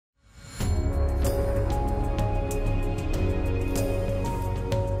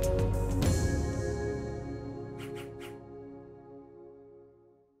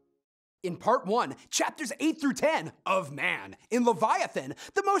in Part 1, Chapters 8 through 10 of Man. In Leviathan,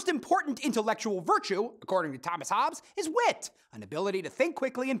 the most important intellectual virtue, according to Thomas Hobbes, is wit, an ability to think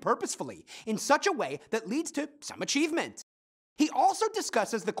quickly and purposefully, in such a way that leads to some achievement. He also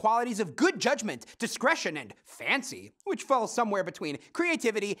discusses the qualities of good judgment, discretion, and fancy, which falls somewhere between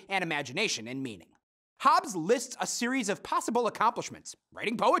creativity and imagination in meaning. Hobbes lists a series of possible accomplishments,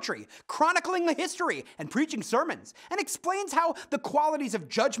 writing poetry, chronicling the history, and preaching sermons, and explains how the qualities of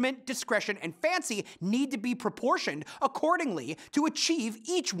judgment, discretion, and fancy need to be proportioned accordingly to achieve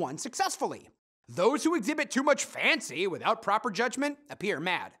each one successfully. Those who exhibit too much fancy without proper judgment appear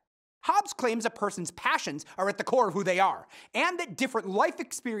mad. Hobbes claims a person's passions are at the core of who they are, and that different life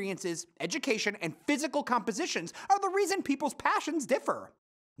experiences, education, and physical compositions are the reason people's passions differ.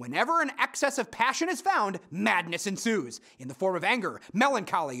 Whenever an excess of passion is found, madness ensues, in the form of anger,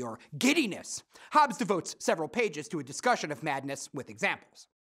 melancholy, or giddiness. Hobbes devotes several pages to a discussion of madness with examples.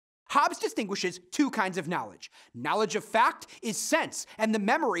 Hobbes distinguishes two kinds of knowledge. Knowledge of fact is sense and the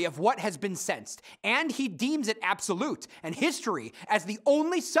memory of what has been sensed, and he deems it absolute, and history as the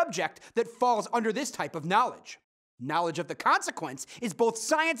only subject that falls under this type of knowledge. Knowledge of the consequence is both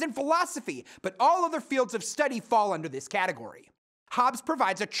science and philosophy, but all other fields of study fall under this category. Hobbes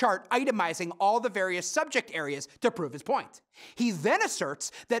provides a chart itemizing all the various subject areas to prove his point. He then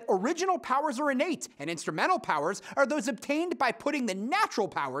asserts that original powers are innate and instrumental powers are those obtained by putting the natural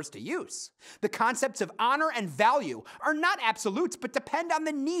powers to use. The concepts of honor and value are not absolutes but depend on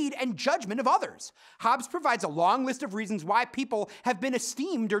the need and judgment of others. Hobbes provides a long list of reasons why people have been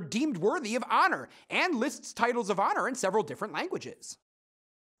esteemed or deemed worthy of honor and lists titles of honor in several different languages.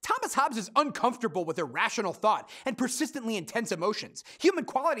 Thomas Hobbes is uncomfortable with irrational thought and persistently intense emotions, human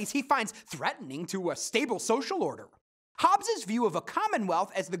qualities he finds threatening to a stable social order. Hobbes' view of a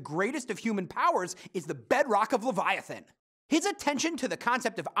commonwealth as the greatest of human powers is the bedrock of Leviathan. His attention to the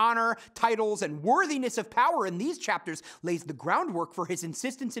concept of honor, titles, and worthiness of power in these chapters lays the groundwork for his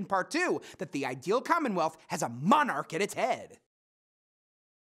insistence in Part 2 that the ideal commonwealth has a monarch at its head.